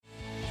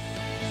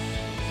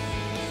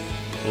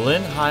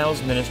Lynn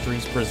Hiles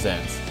Ministries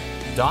presents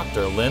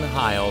Dr. Lynn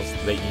Hiles,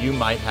 that you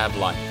might have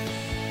life.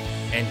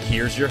 And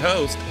here's your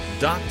host,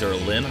 Dr.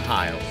 Lynn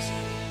Hiles.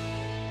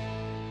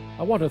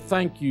 I want to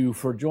thank you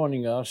for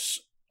joining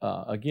us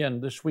again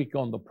this week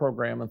on the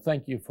program, and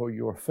thank you for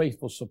your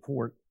faithful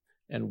support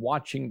and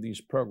watching these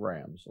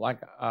programs.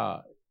 Like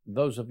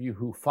those of you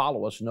who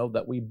follow us know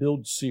that we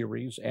build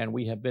series, and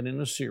we have been in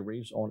a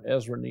series on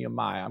Ezra and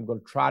Nehemiah. I'm going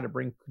to try to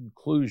bring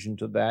conclusion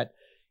to that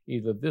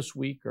either this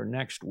week or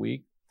next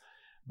week.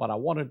 But I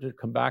wanted to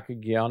come back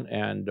again,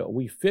 and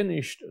we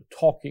finished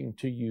talking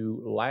to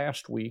you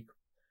last week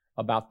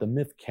about the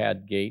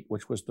Mifkad Gate,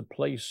 which was the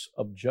place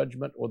of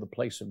judgment or the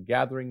place of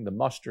gathering, the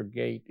muster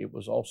gate. It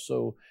was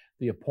also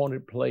the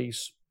appointed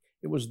place.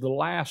 It was the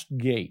last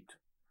gate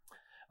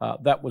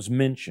that was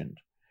mentioned.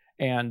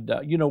 And,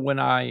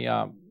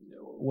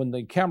 when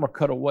the camera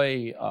cut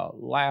away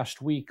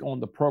last week on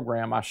the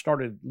program, I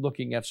started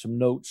looking at some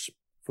notes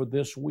for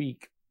this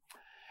week.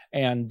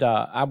 And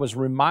I was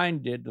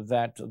reminded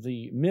that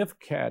the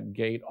Mifkad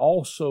Gate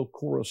also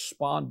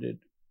corresponded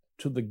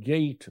to the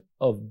gate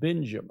of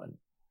Benjamin.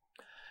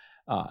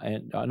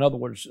 And in other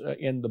words,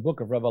 in the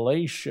book of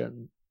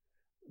Revelation,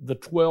 the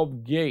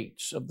 12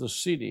 gates of the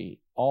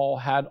city all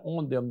had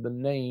on them the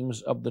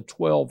names of the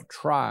 12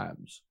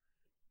 tribes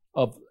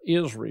of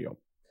Israel.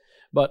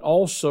 But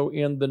also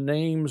in the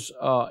names,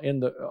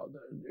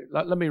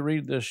 let me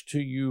read this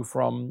to you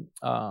from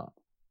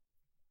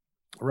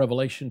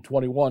Revelation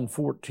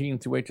 21:14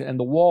 through 18. And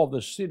the wall of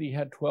the city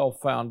had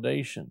 12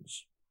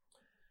 foundations,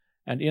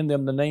 and in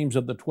them the names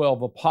of the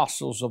 12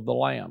 apostles of the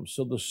Lamb.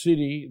 So the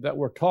city that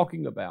we're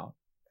talking about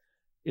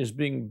is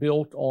being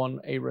built on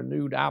a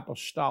renewed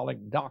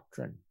apostolic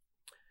doctrine.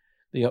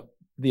 The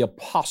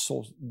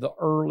apostles, the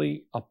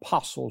early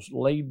apostles,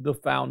 laid the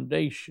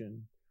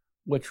foundation,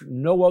 which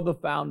no other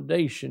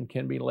foundation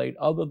can be laid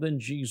other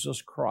than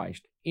Jesus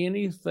Christ.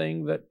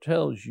 Anything that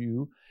tells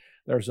you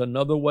there's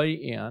another way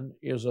in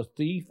is a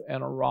thief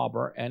and a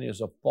robber and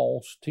is a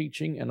false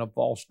teaching and a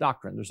false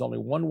doctrine. There's only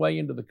one way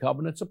into the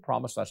covenants of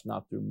promise. That's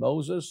not through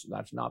Moses.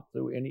 That's not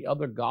through any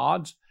other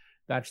gods.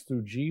 That's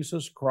through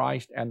Jesus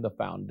Christ and the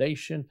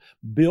foundation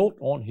built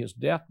on his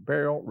death,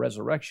 burial,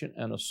 resurrection,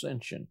 and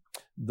ascension.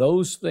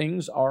 Those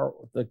things are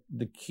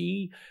the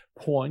key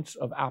points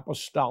of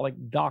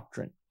apostolic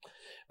doctrine.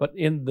 But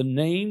in the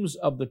names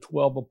of the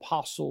 12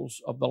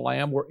 apostles of the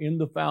Lamb were in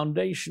the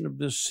foundation of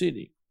this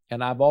city.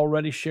 And I've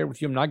already shared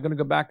with you, I'm not going to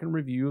go back and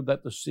review,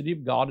 that the city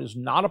of God is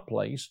not a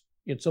place,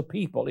 it's a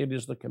people. It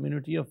is the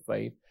community of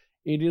faith.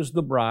 It is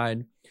the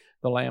bride,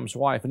 the Lamb's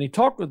wife. And he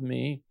talked with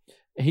me,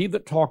 he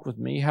that talked with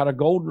me had a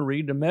golden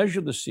reed to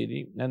measure the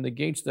city and the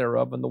gates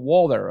thereof and the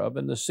wall thereof,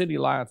 and the city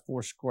lieth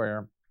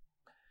foursquare.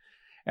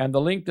 And the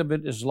length of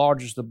it is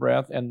large as the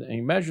breadth, and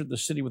he measured the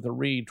city with a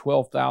reed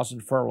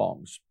 12,000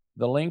 furlongs.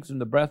 The length and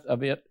the breadth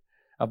of it,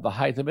 of the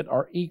height of it,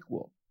 are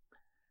equal.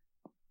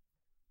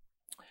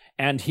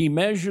 And he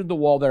measured the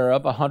wall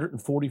thereof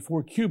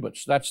 144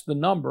 cubits. That's the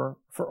number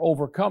for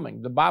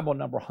overcoming. The Bible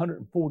number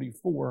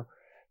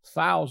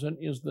 144,000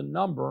 is the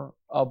number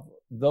of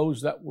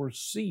those that were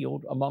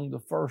sealed among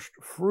the first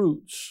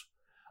fruits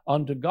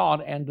unto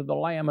God and to the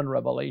Lamb in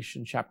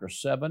Revelation chapter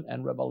 7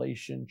 and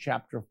Revelation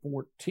chapter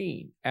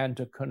 14. And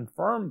to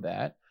confirm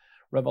that,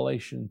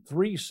 Revelation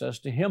 3 says,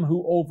 to him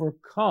who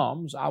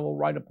overcomes, I will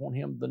write upon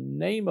him the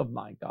name of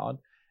my God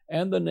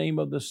and the name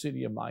of the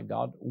city of my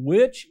God,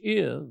 which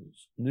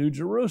is New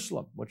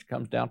Jerusalem, which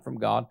comes down from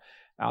God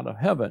out of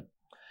heaven.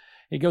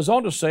 He goes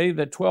on to say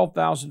that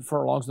 12,000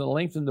 furlongs, and the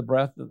length and the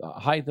breadth, the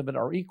height of it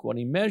are equal. And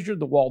he measured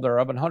the wall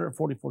thereof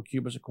 144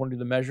 cubits according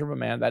to the measure of a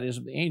man, that is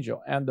of the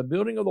angel. And the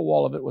building of the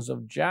wall of it was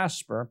of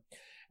jasper,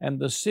 and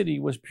the city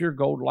was pure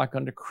gold like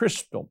unto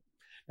crystal.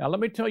 Now let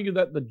me tell you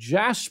that the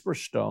jasper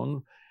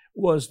stone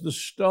was the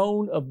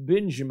stone of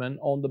Benjamin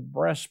on the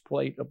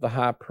breastplate of the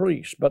high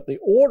priest. But the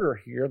order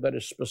here that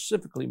is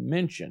specifically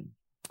mentioned,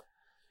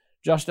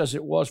 just as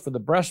it was for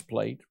the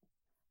breastplate,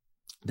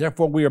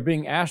 therefore we are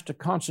being asked to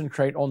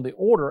concentrate on the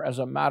order as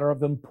a matter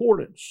of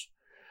importance.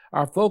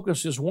 Our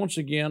focus is once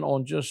again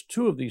on just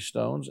two of these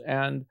stones,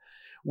 and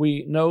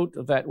we note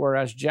that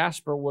whereas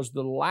jasper was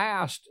the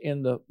last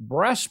in the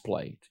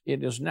breastplate,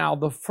 it is now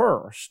the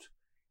first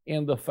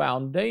in the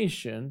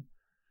foundation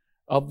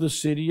of the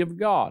city of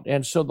God.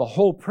 And so the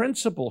whole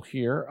principle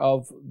here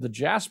of the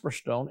jasper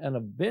stone and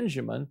of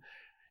Benjamin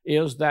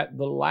is that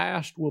the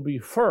last will be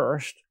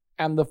first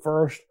and the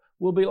first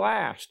will be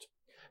last.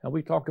 And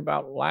we talked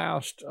about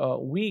last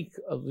week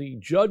of the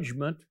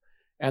judgment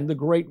and the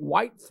great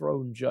white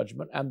throne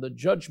judgment and the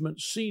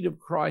judgment seat of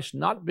Christ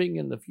not being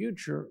in the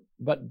future,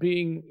 but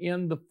being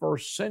in the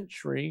first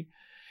century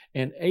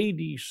in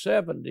AD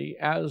 70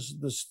 as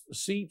the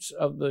seats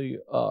of the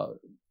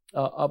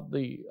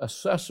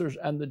assessors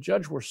and the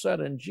judge were set,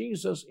 and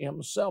Jesus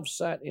himself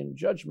sat in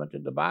judgment to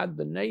divide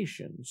the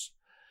nations,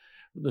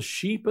 the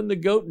sheep and the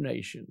goat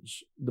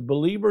nations, the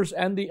believers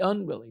and the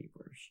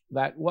unbelievers.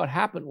 That what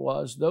happened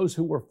was those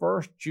who were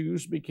first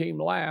Jews became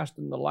last,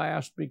 and the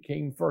last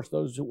became first.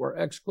 Those who were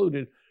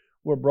excluded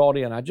were brought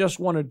in. I just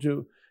wanted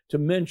to to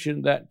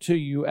mention that to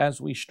you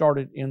as we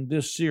started in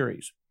this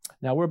series.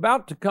 Now, we're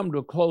about to come to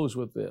a close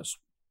with this.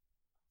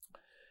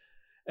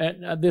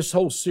 And this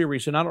whole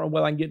series, and I don't know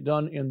whether I can get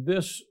done in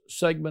this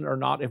segment or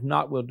not. If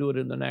not, we'll do it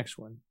in the next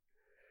one.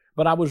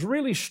 But I was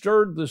really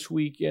stirred this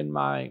week in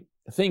my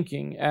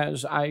thinking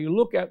as I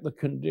look at the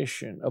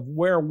condition of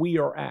where we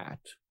are at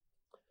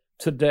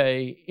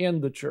today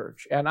in the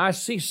church. And I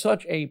see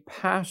such a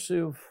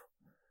passive,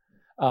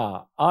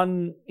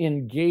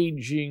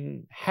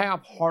 unengaging,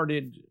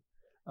 half-hearted,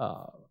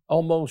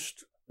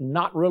 almost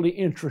not really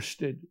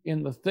interested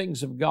in the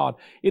things of God.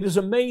 It is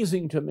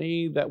amazing to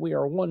me that we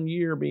are 1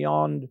 year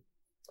beyond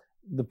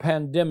the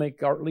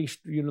pandemic, or at least,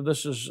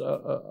 this is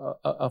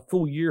a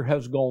full year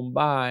has gone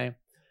by.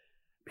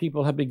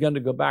 People have begun to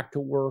go back to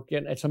work,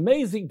 and it's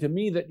amazing to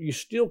me that you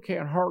still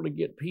can't hardly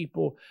get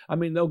people. I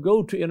mean, they'll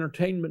go to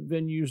entertainment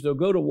venues, they'll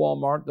go to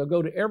Walmart, they'll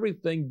go to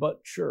everything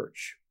but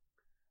church.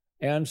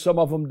 And some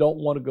of them don't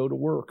want to go to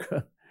work.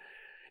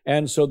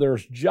 And so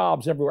there's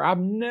jobs everywhere. I've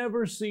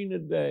never seen a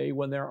day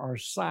when there are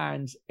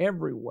signs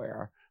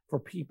everywhere for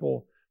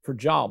people for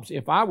jobs.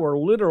 If I were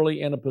literally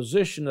in a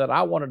position that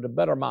I wanted to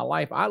better my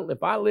life,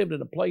 if I lived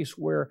in a place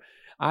where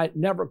I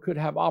never could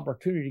have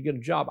opportunity to get a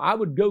job, I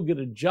would go get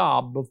a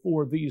job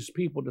before these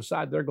people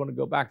decide they're going to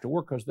go back to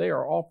work, because they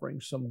are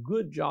offering some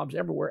good jobs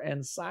everywhere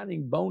and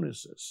signing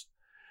bonuses.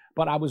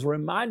 But I was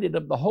reminded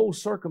of the whole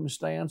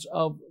circumstance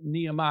of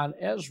Nehemiah and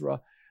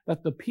Ezra,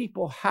 that the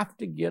people have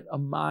to get a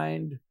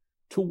mind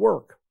to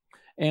work.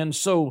 And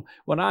so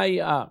when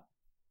I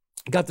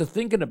got to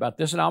thinking about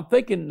this, and I'm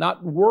thinking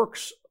not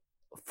works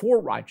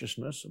for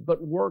righteousness,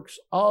 but works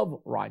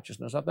of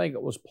righteousness. I think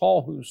it was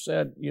Paul who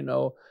said,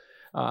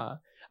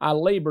 I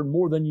labored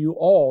more than you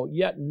all,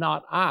 yet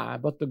not I,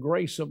 but the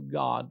grace of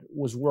God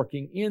was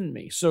working in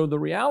me. So the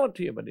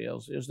reality of it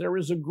is there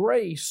is a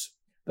grace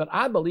that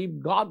I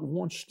believe God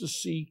wants to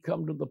see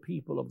come to the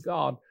people of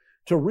God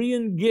to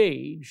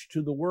re-engage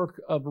to the work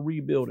of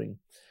rebuilding.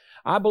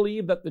 I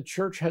believe that the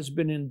church has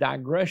been in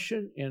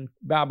digression, in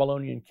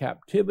Babylonian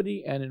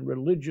captivity, and in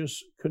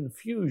religious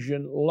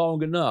confusion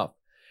long enough.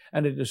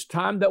 And it is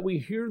time that we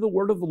hear the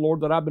word of the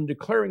Lord that I've been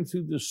declaring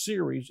through this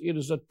series. It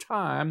is a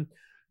time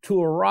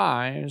to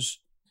arise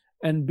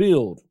and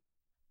build.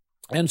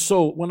 And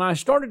so when I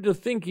started to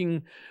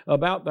thinking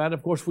about that,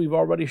 of course, we've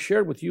already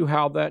shared with you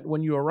how that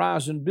when you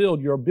arise and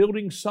build, you're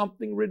building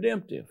something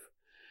redemptive.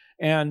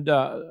 And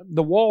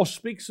the wall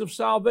speaks of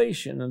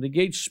salvation, and the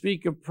gates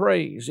speak of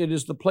praise. It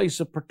is the place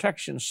of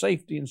protection,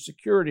 safety, and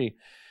security.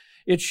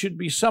 It should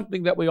be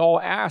something that we all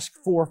ask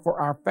for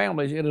our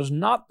families. It is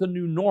not the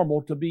new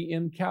normal to be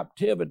in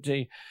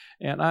captivity.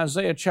 And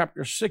Isaiah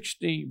chapter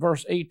 60,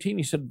 verse 18,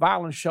 he said,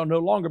 violence shall no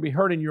longer be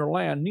heard in your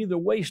land, neither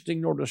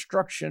wasting nor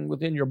destruction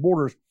within your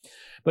borders.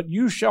 But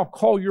you shall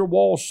call your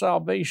walls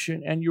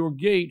salvation, and your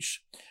gates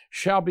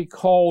shall be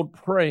called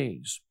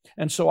praise.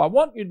 And so I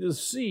want you to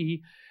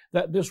see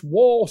that this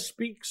wall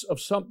speaks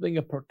of something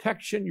of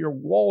protection. Your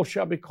wall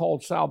shall be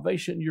called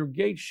salvation. Your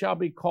gates shall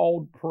be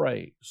called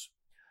praise.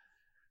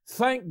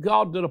 Thank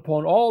God that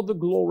upon all the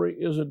glory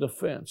is a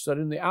defense, that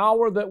in the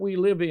hour that we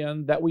live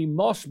in, that we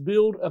must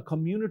build a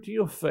community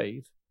of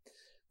faith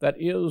that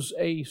is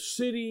a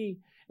city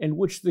in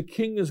which the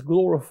King is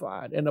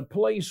glorified, and a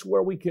place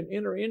where we can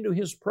enter into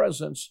His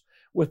presence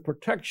with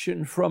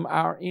protection from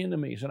our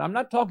enemies. And I'm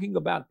not talking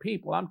about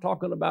people, I'm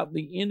talking about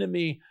the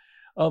enemy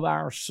of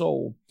our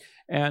soul.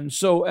 And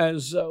so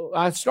as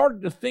I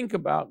started to think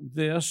about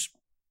this,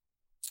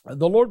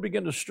 the Lord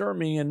began to stir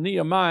me in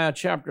Nehemiah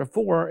chapter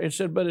 4. It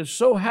said, but it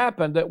so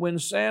happened that when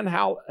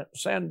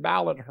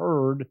Sanballat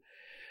heard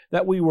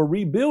that we were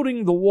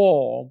rebuilding the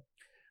wall,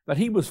 that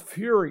he was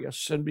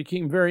furious and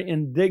became very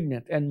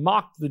indignant and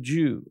mocked the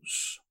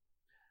Jews.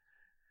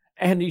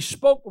 And he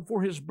spoke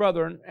before his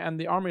brethren, and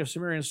the army of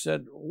Samaria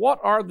said, what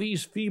are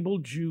these feeble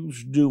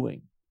Jews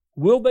doing?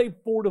 Will they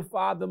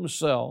fortify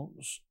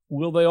themselves?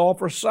 Will they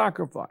offer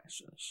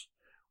sacrifices?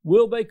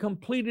 Will they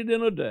complete it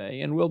in a day?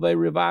 And will they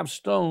revive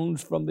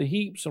stones from the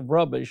heaps of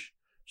rubbish,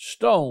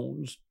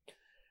 stones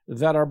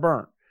that are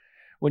burnt?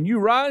 When you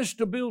rise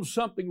to build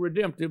something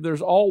redemptive,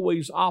 there's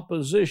always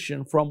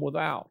opposition from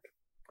without.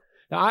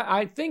 Now,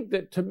 I think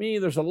that to me,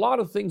 there's a lot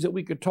of things that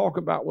we could talk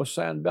about with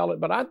Sanballat,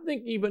 but I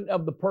think even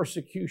of the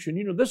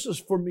persecution. This is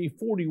for me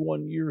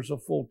 41 years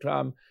of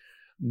full-time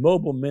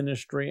mobile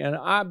ministry, and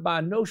I by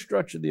no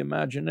stretch of the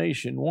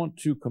imagination want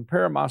to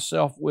compare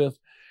myself with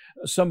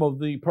some of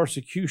the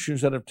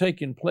persecutions that have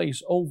taken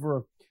place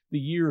over the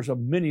years of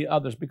many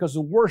others, because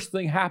the worst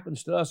thing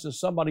happens to us is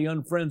somebody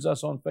unfriends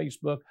us on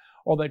Facebook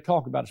or they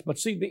talk about us. But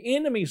see, the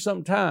enemy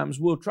sometimes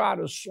will try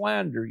to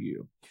slander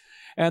you,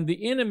 and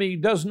the enemy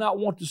does not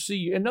want to see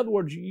you. In other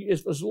words,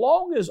 as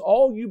long as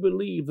all you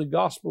believe the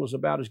gospel is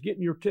about is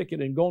getting your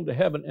ticket and going to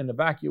heaven and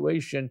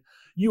evacuation,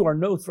 you are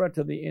no threat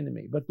to the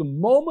enemy. But the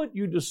moment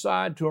you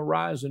decide to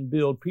arise and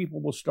build,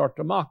 people will start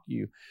to mock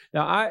you.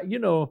 Now,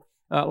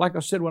 like I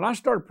said, when I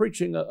started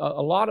preaching a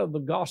lot of the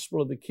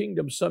gospel of the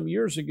kingdom some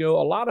years ago,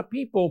 a lot of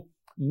people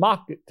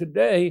mocked it.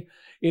 Today,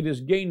 it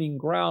is gaining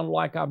ground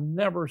like I've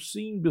never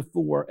seen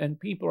before, and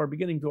people are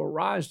beginning to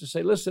arise to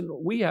say, listen,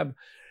 we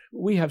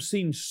have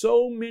seen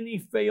so many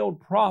failed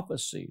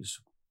prophecies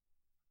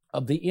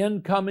of the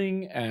end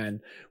coming, and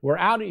we're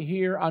out of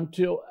here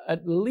until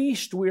at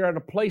least we're at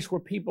a place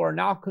where people are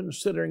now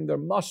considering there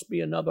must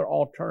be another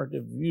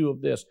alternative view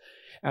of this.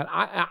 And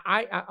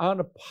I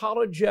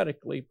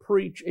unapologetically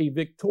preach a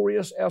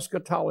victorious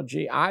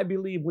eschatology. I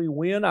believe we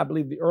win. I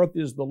believe the earth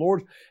is the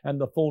Lord's and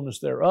the fullness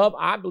thereof.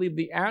 I believe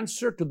the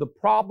answer to the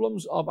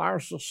problems of our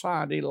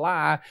society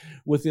lie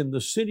within the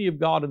city of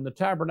God and the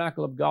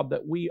tabernacle of God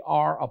that we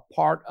are a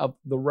part of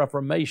the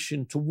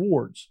Reformation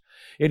towards.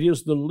 It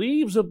is the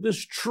leaves of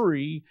this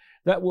tree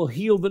that will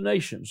heal the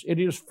nations. It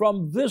is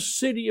from this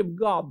city of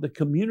God, the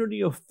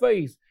community of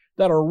faith,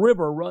 that a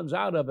river runs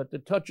out of it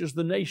that touches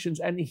the nations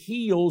and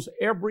heals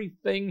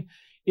everything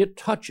it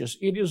touches.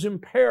 It is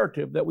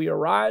imperative that we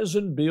arise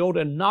and build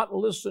and not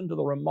listen to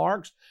the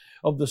remarks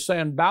of the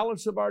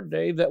Sanballats of our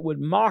day that would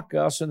mock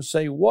us and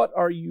say, what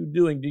are you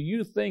doing? Do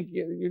you think,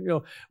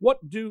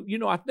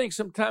 I think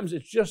sometimes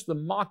it's just the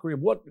mockery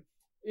of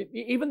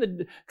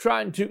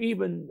trying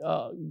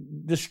to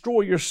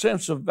destroy your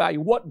sense of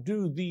value. What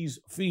do these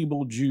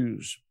feeble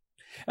Jews?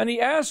 And he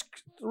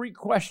asked 3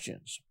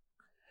 questions.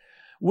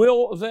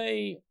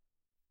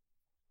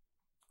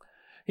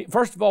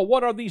 First of all,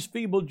 what are these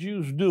feeble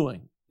Jews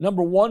doing?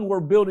 Number 1,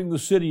 we're building the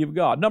city of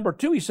God. Number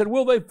 2, he said,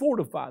 will they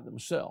fortify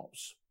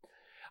themselves?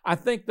 I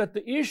think that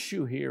the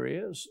issue here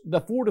is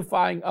the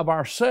fortifying of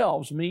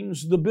ourselves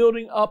means the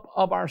building up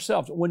of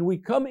ourselves. When we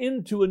come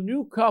into a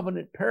new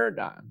covenant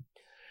paradigm,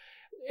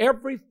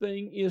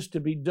 everything is to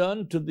be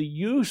done to the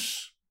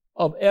use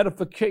of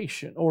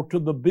edification or to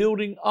the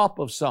building up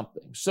of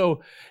something.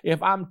 So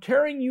if I'm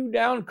tearing you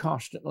down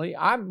constantly,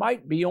 I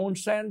might be on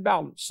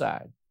Sanballat's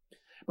side.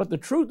 But the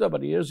truth of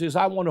it is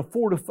I want to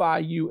fortify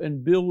you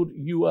and build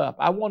you up.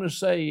 I want to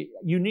say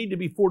you need to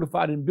be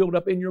fortified and built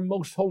up in your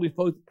most holy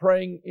faith,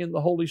 praying in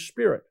the Holy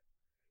Spirit.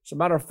 As a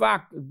matter of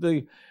fact,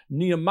 the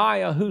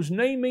Nehemiah, whose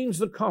name means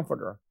the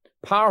Comforter,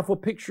 powerful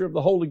picture of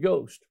the Holy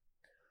Ghost,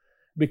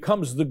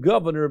 becomes the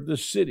governor of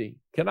this city.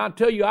 Can I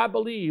tell you, I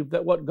believe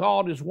that what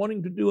God is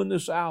wanting to do in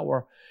this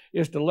hour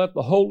is to let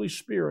the Holy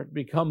Spirit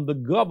become the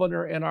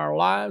governor in our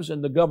lives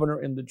and the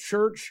governor in the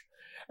church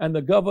and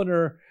the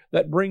governor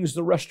that brings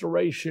the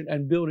restoration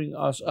and building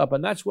us up.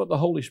 And that's what the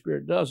Holy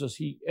Spirit does, is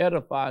He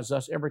edifies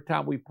us every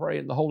time we pray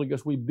in the Holy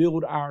Ghost. We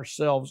build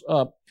ourselves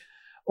up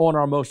on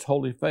our most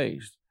holy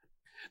faith.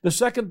 The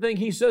second thing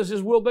he says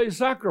is, will they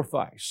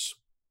sacrifice?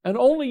 And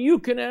only you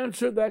can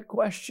answer that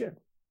question.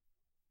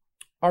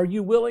 Are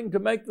you willing to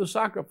make the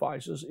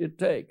sacrifices it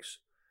takes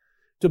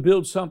to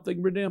build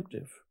something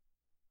redemptive?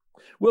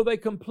 Will they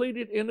complete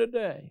it in a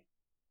day?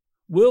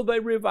 Will they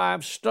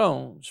revive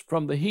stones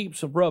from the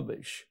heaps of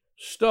rubbish,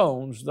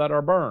 stones that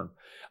are burned?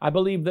 I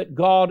believe that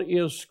God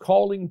is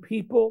calling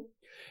people.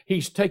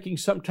 He's taking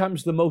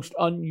sometimes the most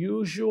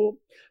unusual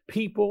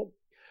people,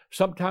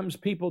 sometimes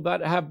people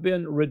that have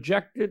been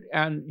rejected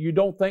and you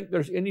don't think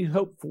there's any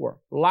hope for.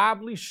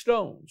 Lively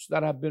stones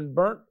that have been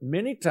burnt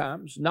many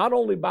times, not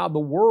only by the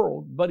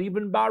world, but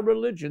even by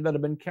religion, that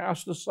have been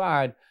cast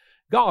aside.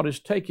 God is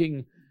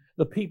taking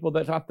the people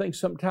that I think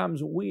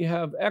sometimes we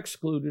have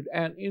excluded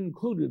and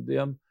included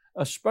them,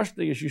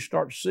 especially as you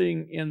start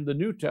seeing in the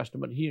New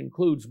Testament, He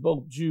includes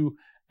both Jew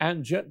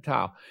and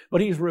Gentile.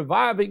 But He's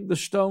reviving the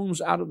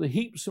stones out of the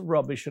heaps of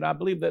rubbish. And I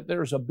believe that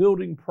there's a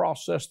building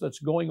process that's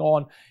going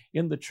on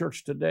in the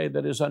church today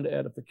that is unto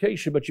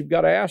edification. But you've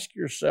got to ask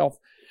yourself,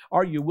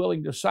 are you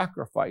willing to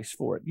sacrifice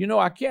for it?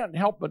 I can't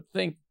help but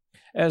think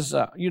as,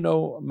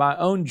 my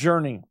own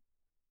journey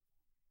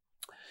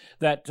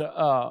that,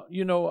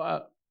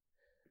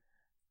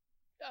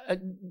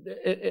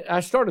 I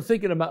started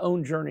thinking of my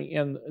own journey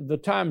in the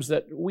times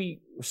that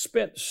we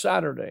spent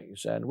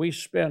Saturdays and we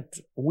spent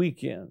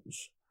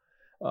weekends.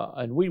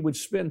 And we would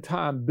spend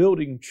time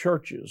building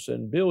churches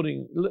and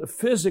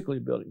physically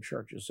building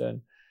churches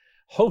and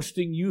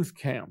hosting youth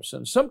camps.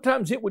 And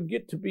sometimes it would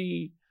get to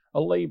be a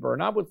labor.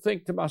 And I would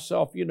think to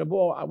myself, we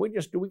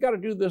got to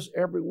do this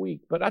every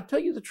week. But I tell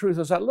you the truth,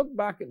 as I look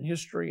back in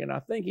history and I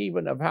think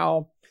even of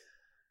how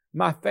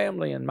my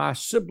family and my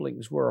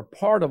siblings were a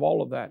part of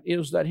all of that,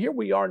 is that here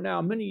we are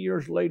now many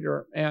years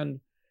later, and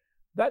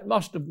that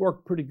must have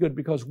worked pretty good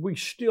because we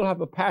still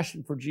have a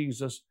passion for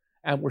Jesus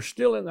and we're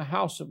still in the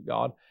house of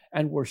God.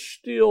 And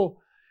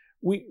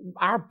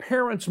our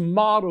parents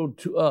modeled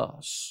to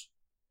us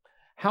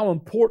how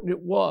important it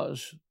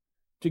was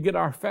to get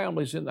our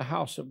families in the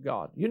house of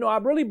God. I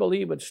really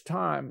believe it's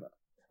time,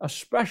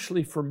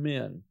 especially for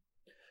men,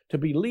 to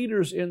be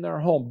leaders in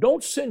their home.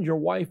 Don't send your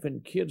wife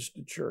and kids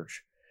to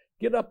church.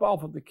 Get up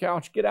off of the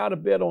couch, get out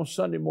of bed on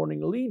Sunday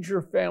morning, lead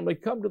your family,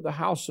 come to the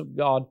house of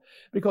God.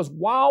 Because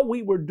while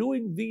we were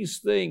doing these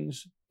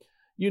things,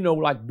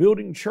 like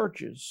building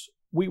churches,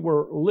 we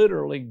were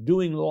literally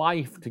doing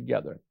life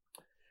together.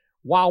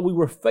 While we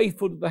were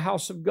faithful to the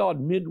house of God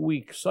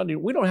midweek, Sunday,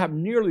 we don't have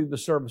nearly the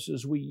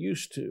services we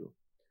used to.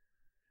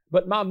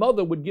 But my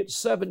mother would get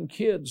 7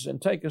 kids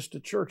and take us to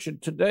church.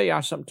 And today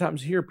I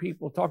sometimes hear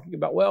people talking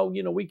about, well,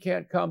 we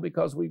can't come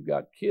because we've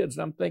got kids.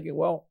 And I'm thinking,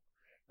 well,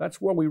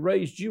 that's where we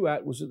raised you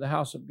at, was in the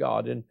house of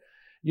God. And,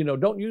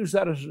 don't use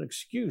that as an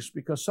excuse,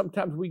 because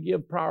sometimes we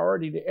give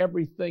priority to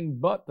everything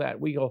but that.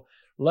 We'll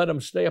let them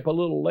stay up a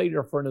little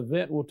later for an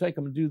event. We'll take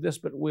them to do this,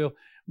 but we'll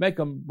make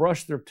them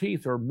brush their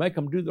teeth or make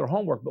them do their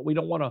homework. But we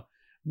don't want to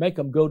make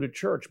them go to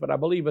church. But I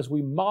believe as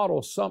we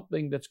model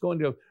something that's going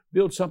to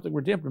build something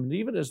redemptive, and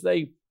even as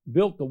they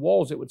built the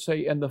walls, it would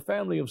say, and the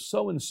family of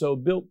so-and-so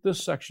built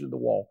this section of the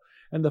wall,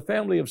 and the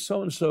family of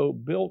so-and-so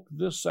built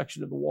this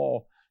section of the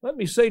wall. Let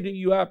me say to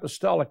you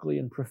apostolically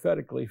and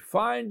prophetically,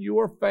 find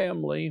your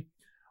family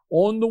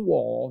on the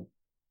wall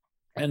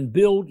and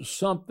build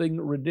something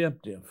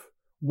redemptive.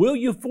 Will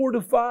you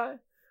fortify?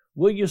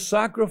 Will you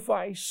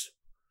sacrifice?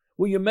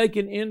 Will you make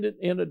an end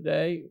in a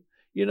day?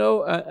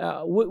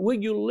 Will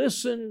you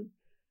listen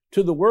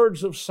to the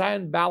words of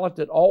Sanballat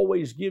that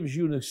always gives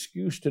you an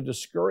excuse to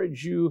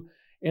discourage you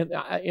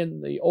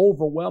in the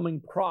overwhelming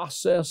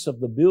process of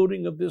the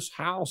building of this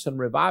house and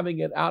reviving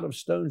it out of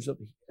stones of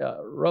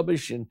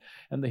rubbish and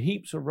the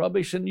heaps of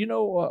rubbish? And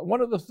one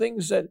of the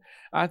things that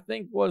I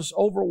think was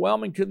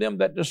overwhelming to them,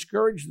 that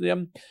discouraged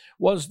them,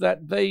 was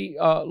that they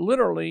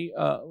literally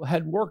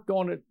had worked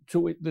on it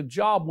to it. The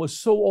job was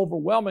so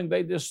overwhelming,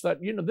 they just thought,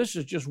 this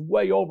is just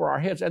way over our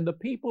heads. And the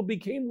people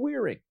became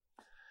weary.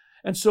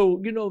 And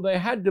so, they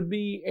had to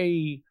be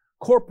a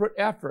corporate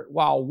effort,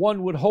 while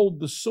one would hold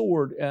the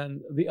sword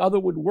and the other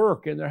would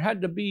work. And there had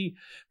to be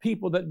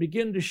people that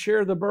begin to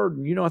share the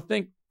burden. I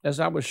think as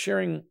I was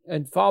sharing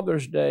in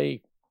Father's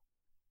Day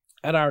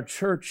at our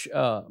church,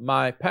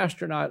 my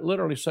pastor and I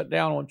literally sat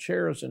down on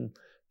chairs and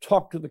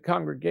talked to the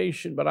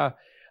congregation. But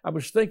I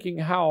was thinking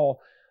how,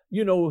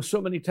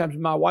 so many times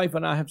my wife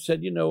and I have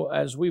said,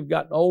 as we've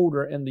gotten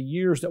older and the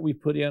years that we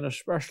put in,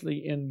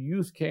 especially in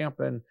youth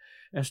camp and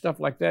stuff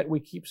like that, we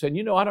keep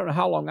saying, I don't know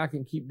how long I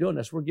can keep doing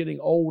this. We're getting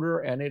older,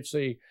 and it's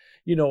a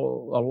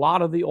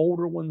lot of the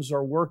older ones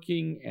are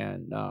working,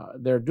 and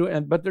they're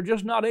doing, but they're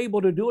just not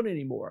able to do it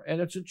anymore. And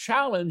it's a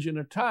challenge in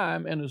a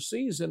time and a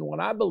season when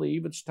I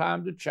believe it's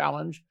time to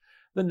challenge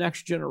the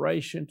next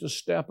generation to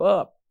step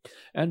up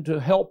and to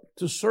help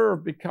to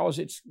serve, because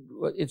it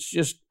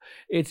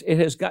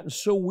has gotten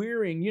so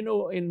wearying.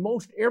 In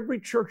most every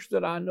church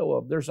that I know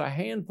of, there's a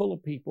handful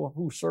of people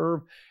who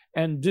serve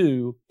and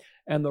do,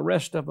 and the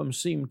rest of them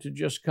seem to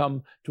just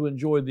come to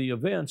enjoy the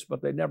events,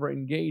 but they never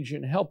engage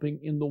in helping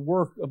in the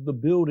work of the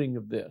building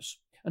of this.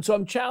 And so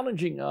I'm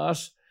challenging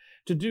us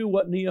to do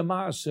what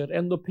Nehemiah said,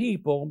 and the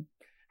people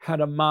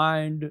had a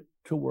mind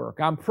to work.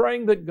 I'm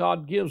praying that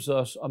God gives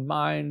us a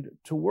mind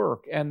to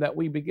work, and that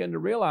we begin to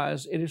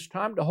realize it is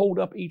time to hold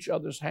up each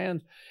other's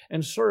hands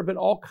and serve in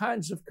all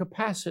kinds of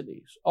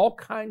capacities, all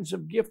kinds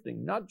of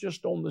gifting, not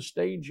just on the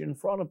stage in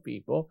front of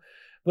people,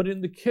 but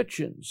in the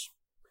kitchens,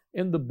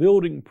 in the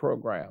building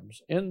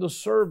programs, in the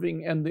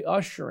serving and the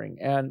ushering,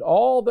 and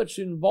all that's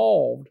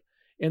involved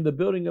in the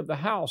building of the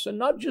house. And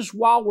not just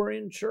while we're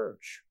in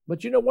church.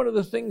 But one of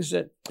the things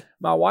that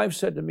my wife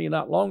said to me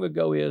not long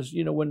ago is,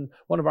 when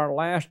one of our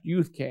last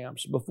youth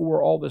camps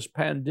before all this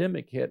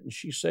pandemic hit, and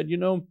she said,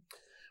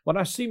 when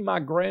I see my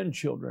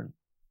grandchildren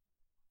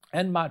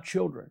and my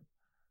children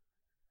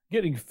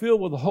getting filled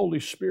with the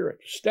Holy Spirit,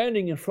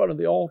 standing in front of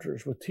the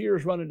altars with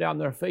tears running down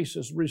their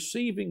faces,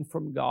 receiving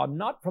from God,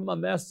 not from a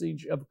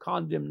message of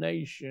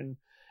condemnation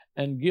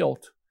and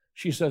guilt,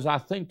 she says, I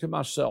think to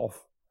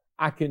myself,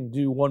 I can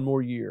do one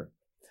more year.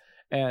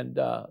 And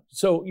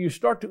so you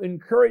start to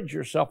encourage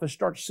yourself and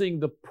start seeing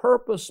the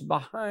purpose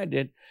behind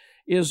it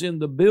is in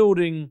the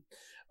building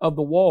of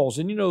the walls.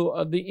 And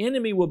the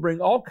enemy will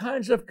bring all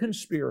kinds of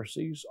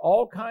conspiracies,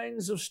 all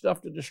kinds of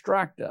stuff to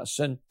distract us.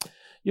 And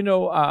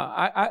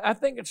I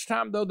think it's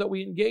time, though, that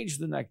we engage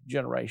the next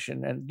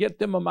generation and get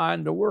them a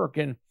mind to work.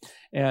 And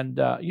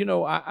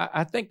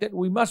I think that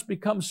we must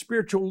become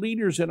spiritual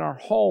leaders in our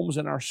homes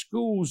and our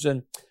schools,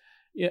 and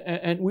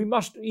we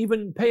must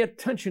even pay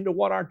attention to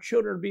what our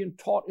children are being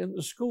taught in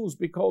the schools,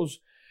 because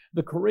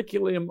the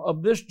curriculum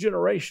of this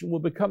generation will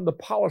become the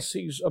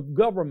policies of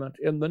government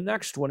in the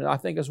next one. And I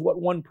think is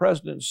what one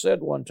president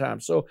said one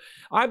time. So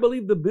I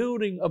believe the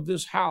building of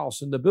this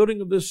house and the building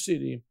of this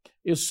city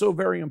is so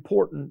very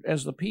important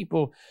as the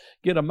people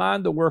get a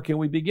mind to work and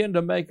we begin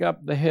to make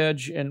up the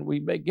hedge and we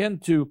begin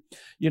to,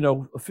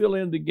 fill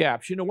in the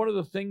gaps. One of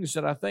the things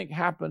that I think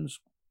happens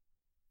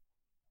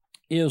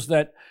is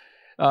that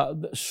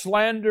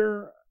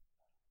slander,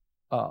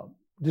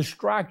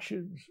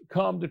 distractions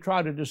come to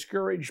try to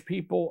discourage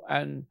people,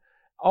 and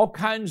all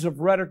kinds of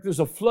rhetoric. There's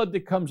a flood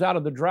that comes out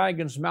of the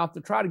dragon's mouth to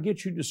try to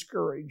get you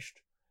discouraged,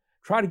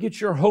 try to get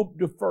your hope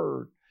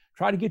deferred,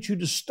 try to get you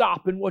to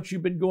stop in what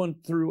you've been going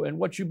through and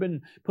what you've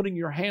been putting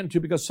your hand to,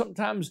 because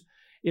sometimes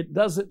it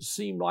doesn't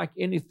seem like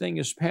anything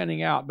is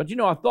panning out. But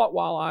I thought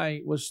while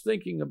I was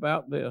thinking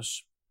about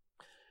this,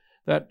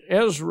 that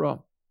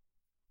Ezra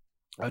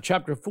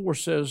chapter 4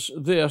 says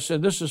this,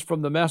 and this is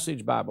from the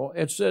Message Bible.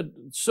 It said,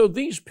 so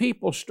these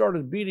people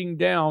started beating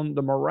down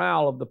the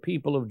morale of the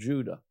people of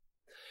Judah.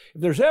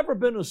 If there's ever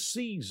been a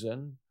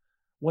season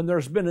when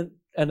there's been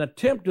an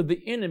attempt of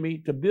the enemy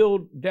to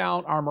build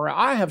down our morale.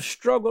 I have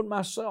struggled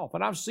myself,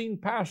 and I've seen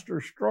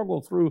pastors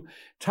struggle through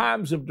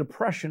times of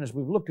depression as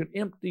we've looked at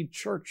empty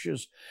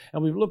churches,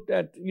 and we've looked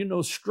at,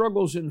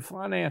 struggles in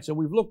finance, and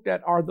we've looked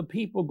at, are the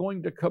people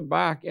going to come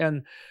back?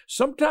 And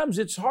sometimes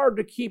it's hard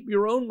to keep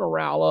your own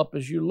morale up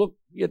as you look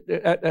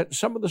at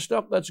some of the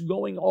stuff that's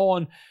going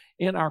on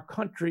in our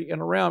country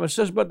and around. It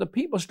says, but the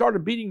people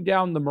started beating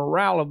down the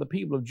morale of the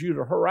people of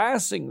Judah,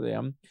 harassing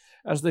them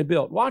as they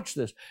built. Watch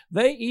this.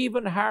 They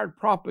even hired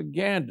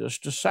propagandists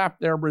to sap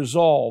their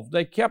resolve.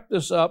 They kept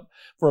this up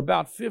for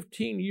about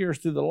 15 years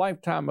through the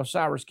lifetime of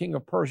Cyrus, king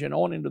of Persia, and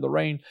on into the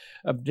reign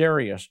of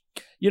Darius.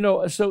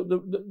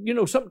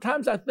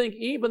 Sometimes I think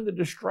even the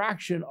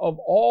distraction of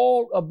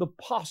all of the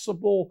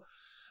possible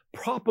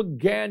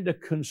propaganda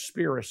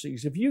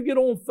conspiracies. If you get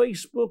on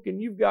Facebook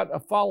and you've got a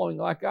following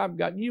like I've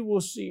got, you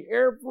will see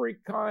every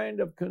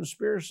kind of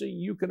conspiracy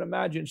you can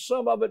imagine.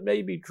 Some of it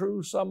may be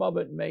true, some of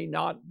it may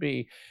not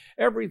be.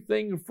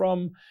 Everything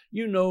from,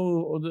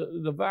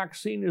 the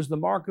vaccine is the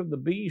mark of the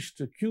beast,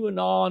 to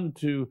QAnon,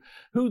 to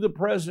who the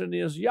president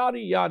is, yada,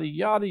 yada,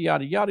 yada,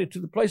 yada, yada,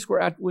 to the place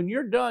where when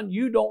you're done,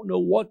 you don't know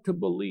what to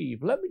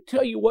believe. Let me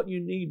tell you what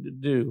you need to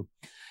do.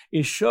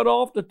 Is shut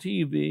off the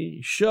TV,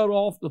 shut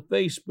off the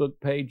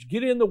Facebook page,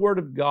 get in the Word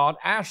of God,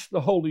 ask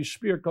the Holy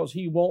Spirit, because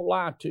He won't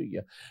lie to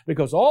you.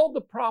 Because all the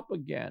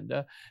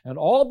propaganda and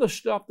all the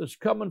stuff that's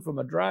coming from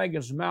a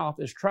dragon's mouth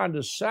is trying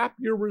to sap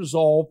your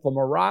resolve from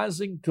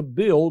arising to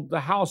build the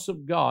house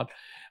of God.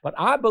 But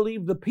I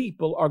believe the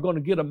people are going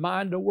to get a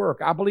mind to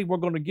work. I believe we're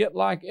going to get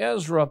like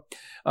Ezra,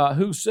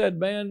 who said,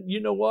 man,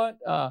 you know what?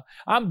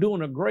 I'm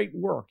doing a great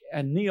work.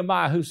 And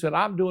Nehemiah, who said,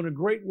 I'm doing a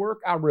great work.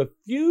 I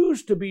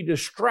refuse to be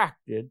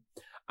distracted.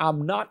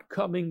 I'm not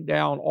coming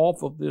down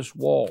off of this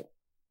wall.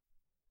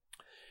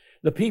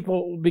 The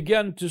people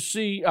began to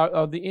see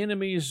the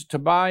enemies,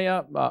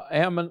 Tobiah,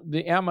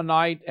 the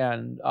Ammonite,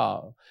 and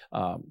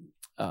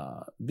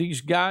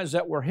these guys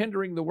that were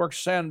hindering the work,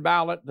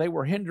 Sanballat, they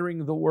were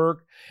hindering the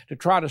work to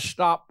try to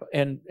stop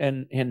and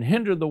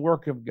hinder the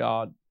work of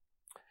God.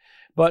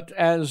 But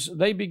as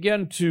they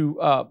began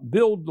to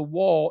build the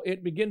wall,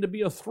 it began to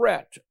be a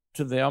threat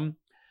to them.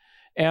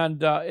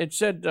 And it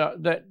said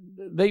that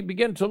they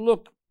began to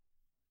look,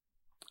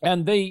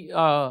 and they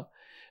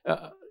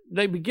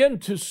began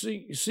to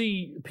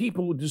see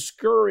people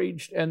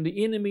discouraged, and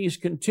the enemies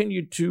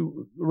continued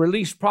to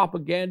release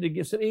propaganda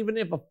against it. Even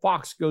if a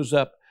fox goes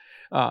up,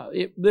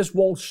 this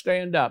won't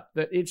stand up,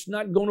 that it's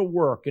not going to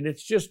work, and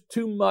it's just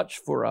too much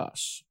for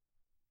us.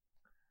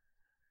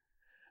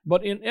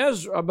 But in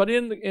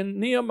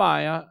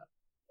Nehemiah,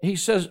 he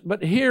says,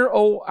 but hear,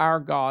 O our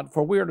God,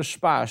 for we are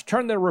despised.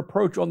 Turn their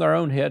reproach on their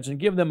own heads and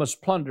give them as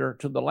plunder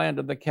to the land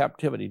of the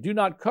captivity. Do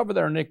not cover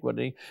their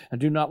iniquity, and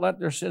do not let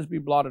their sins be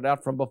blotted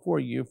out from before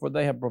you, for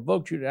they have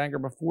provoked you to anger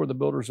before the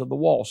builders of the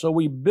wall. So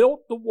we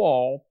built the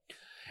wall,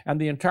 and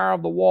the entire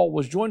of the wall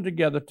was joined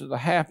together to the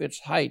half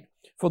its height,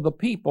 for the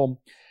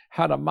people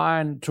had a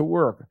mind to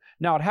work.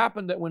 Now it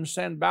happened that when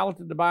Sanballat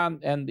and Tobiah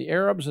and the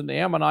Arabs and the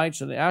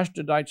Ammonites and the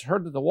Ashdodites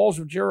heard that the walls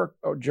of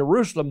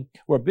Jerusalem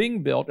were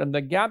being built and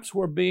the gaps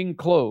were being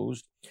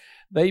closed,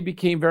 they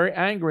became very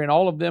angry, and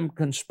all of them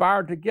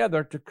conspired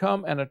together to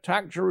come and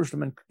attack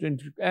Jerusalem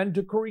and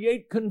to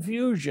create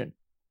confusion.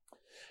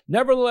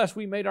 Nevertheless,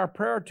 we made our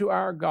prayer to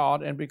our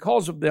God, and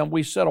because of them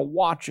we set a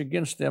watch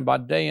against them by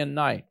day and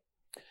night.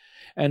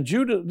 And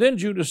then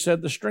Judah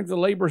said, the strength of the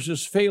laborers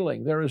is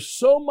failing. There is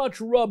so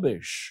much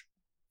rubbish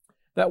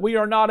that we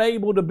are not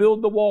able to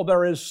build the wall.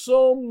 There is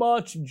so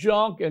much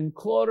junk and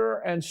clutter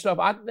and stuff.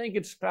 I think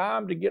it's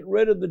time to get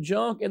rid of the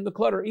junk and the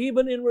clutter.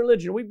 Even in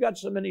religion, we've got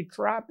so many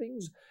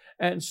trappings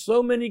and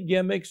so many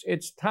gimmicks.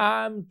 It's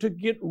time to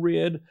get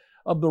rid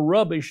of the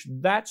rubbish.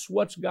 That's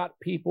what's got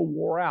people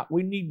wore out.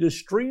 We need to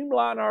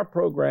streamline our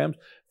programs,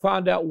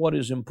 find out what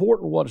is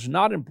important, what is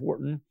not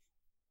important.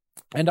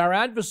 And our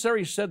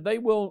adversaries said they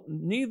will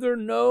neither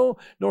know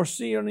nor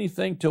see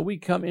anything till we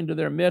come into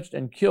their midst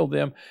and kill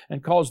them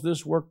and cause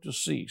this work to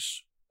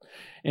cease.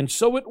 And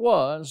so it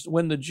was,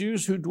 when the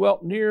Jews who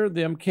dwelt near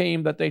them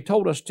came, that they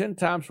told us 10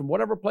 times, from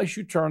whatever place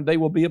you turn, they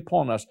will be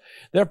upon us.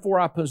 Therefore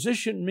I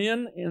positioned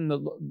men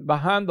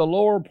behind the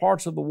lower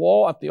parts of the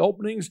wall at the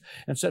openings,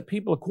 and set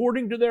people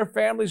according to their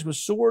families with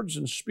swords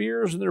and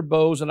spears and their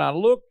bows. And I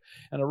looked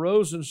and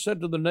arose and said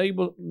to the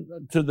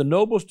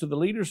nobles, to the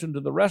leaders, and to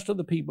the rest of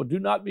the people, do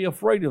not be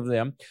afraid of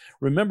them.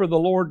 Remember the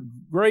Lord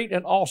great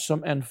and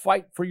awesome, and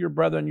fight for your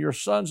brethren, your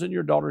sons and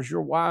your daughters,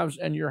 your wives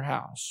and your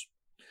house.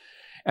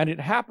 And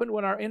it happened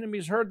when our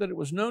enemies heard that it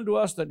was known to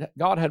us that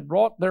God had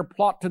brought their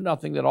plot to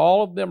nothing, that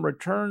all of them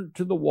returned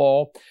to the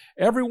wall,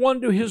 every one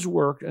to his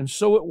work. And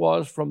so it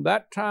was from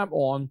that time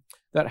on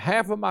that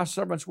half of my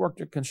servants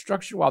worked at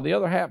construction, while the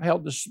other half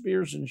held the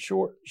spears and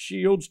short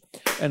shields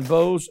and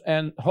bows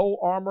and whole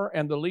armor,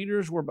 and the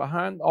leaders were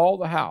behind all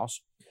the house.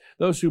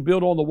 Those who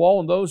built on the wall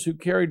and those who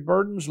carried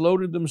burdens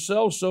loaded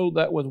themselves, so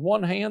that with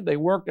one hand they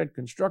worked at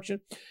construction,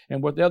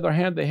 and with the other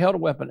hand they held a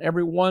weapon.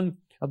 Every one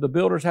of the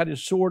builders had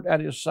his sword at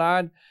his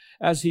side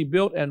as he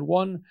built, and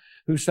one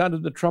who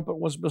sounded the trumpet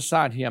was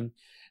beside him.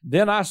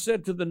 Then I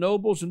said to the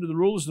nobles and to the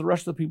rulers and the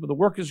rest of the people, the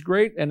work is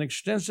great and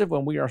extensive,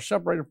 and we are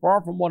separated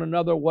far from one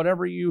another.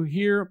 Whatever you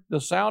hear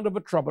the sound of a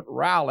trumpet,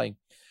 rally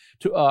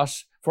to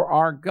us, for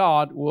our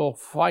God will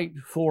fight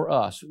for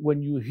us.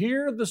 When you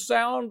hear the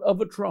sound of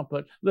a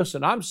trumpet,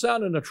 listen, I'm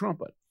sounding a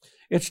trumpet.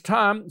 It's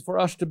time for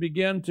us to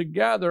begin to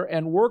gather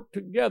and work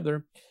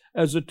together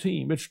as a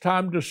team. It's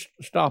time to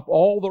stop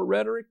all the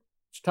rhetoric.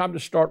 It's time to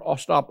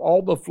stop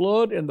all the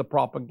flood and the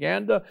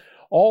propaganda,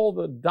 all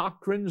the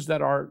doctrines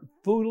that are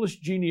foolish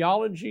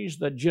genealogies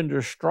that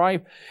gender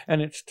strife,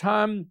 and it's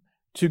time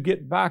to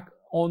get back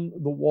on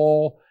the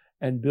wall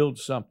and build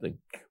something.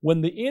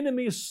 When the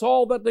enemy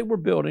saw that they were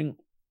building,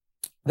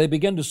 they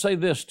began to say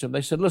this to him.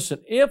 They said,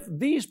 listen, if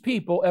these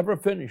people ever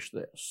finish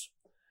this,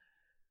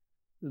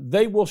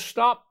 they will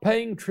stop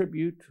paying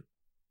tribute,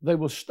 they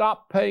will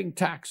stop paying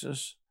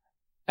taxes,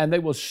 and they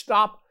will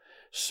stop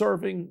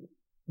serving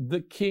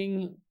the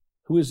king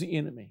who is the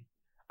enemy.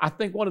 I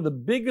think one of the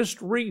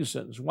biggest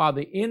reasons why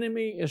the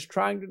enemy is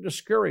trying to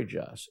discourage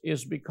us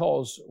is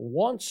because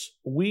once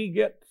we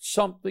get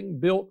something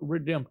built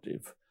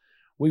redemptive,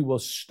 we will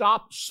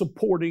stop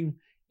supporting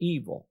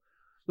evil.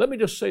 Let me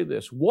just say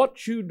this.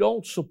 What you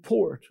don't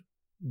support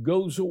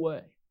goes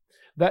away.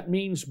 That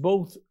means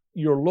both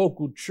your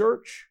local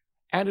church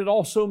and it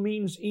also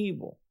means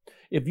evil.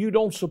 If you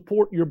don't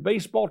support your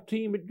baseball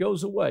team, it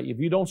goes away. If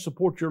you don't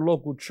support your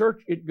local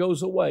church, it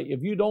goes away.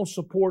 If you don't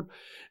support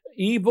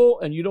evil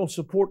and you don't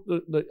support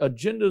the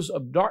agendas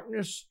of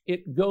darkness,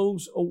 it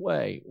goes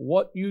away.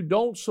 What you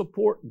don't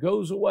support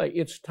goes away.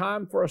 It's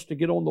time for us to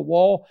get on the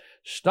wall,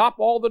 stop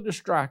all the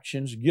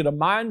distractions, get a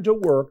mind to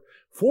work,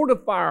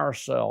 fortify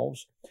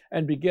ourselves,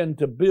 and begin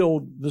to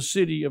build the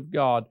city of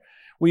God.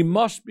 We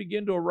must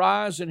begin to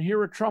arise and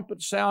hear a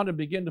trumpet sound and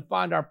begin to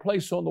find our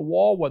place on the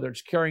wall, whether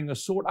it's carrying a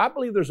sword. I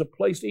believe there's a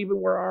place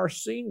even where our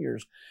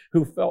seniors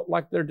who felt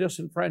like they're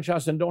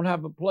disenfranchised and don't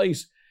have a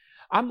place.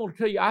 I'm going to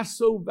tell you, I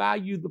so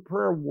value the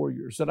prayer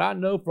warriors that I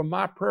know from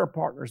my prayer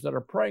partners that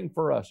are praying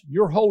for us.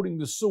 You're holding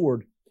the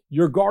sword.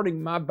 You're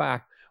guarding my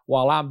back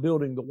while I'm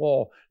building the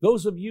wall.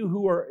 Those of you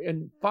who are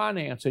in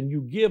finance and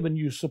you give and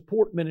you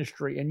support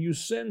ministry and you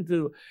send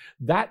to,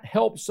 that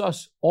helps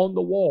us on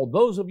the wall.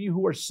 Those of you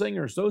who are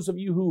singers, those of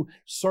you who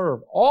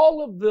serve,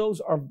 all of those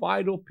are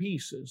vital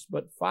pieces.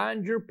 But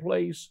find your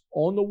place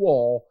on the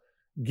wall,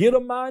 get a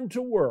mind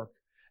to work,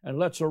 and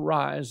let's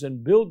arise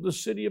and build the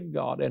city of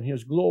God, and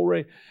His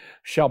glory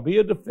shall be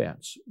a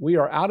defense. We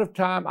are out of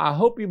time. I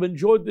hope you've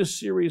enjoyed this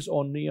series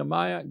on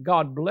Nehemiah.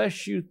 God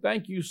bless you.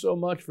 Thank you so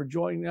much for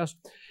joining us.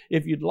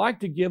 If you'd like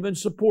to give and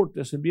support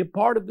this and be a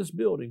part of this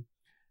building,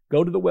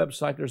 go to the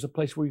website. There's a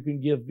place where you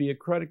can give via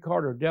credit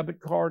card or debit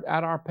card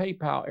at our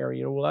PayPal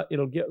area.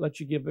 It'll let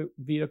you give it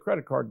via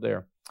credit card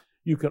there.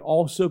 You can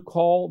also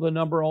call the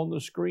number on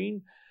the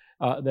screen.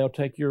 They'll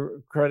take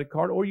your credit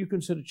card, or you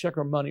can send a check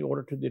or money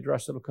order to the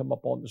address that'll come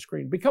up on the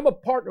screen. Become a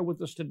partner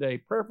with us today.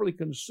 Prayerfully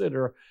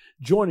consider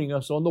joining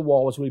us on the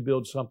wall as we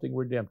build something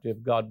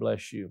redemptive. God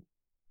bless you.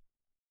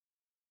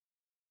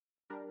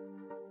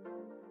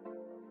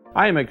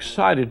 I am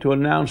excited to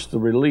announce the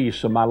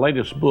release of my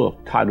latest book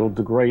titled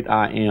The Great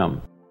I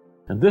Am.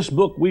 In this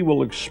book, we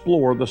will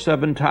explore the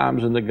 7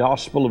 times in the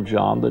Gospel of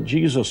John that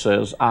Jesus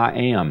says, I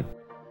am.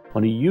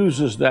 When He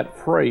uses that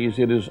phrase,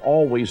 it is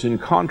always in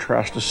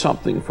contrast to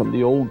something from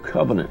the Old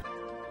Covenant.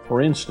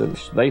 For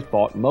instance, they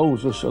thought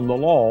Moses and the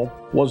law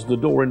was the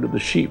door into the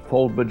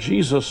sheepfold, but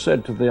Jesus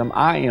said to them,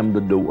 I am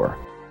the door.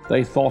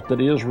 They thought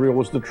that Israel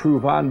was the true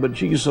vine, but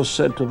Jesus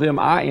said to them,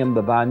 I am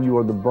the vine, you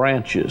are the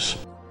branches.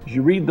 As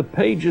you read the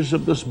pages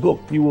of this book,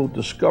 you will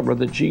discover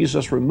that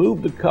Jesus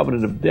removed the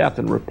covenant of death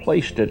and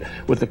replaced it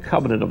with the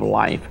covenant of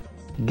life.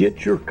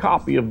 Get your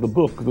copy of the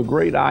book, The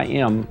Great I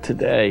Am,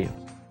 today.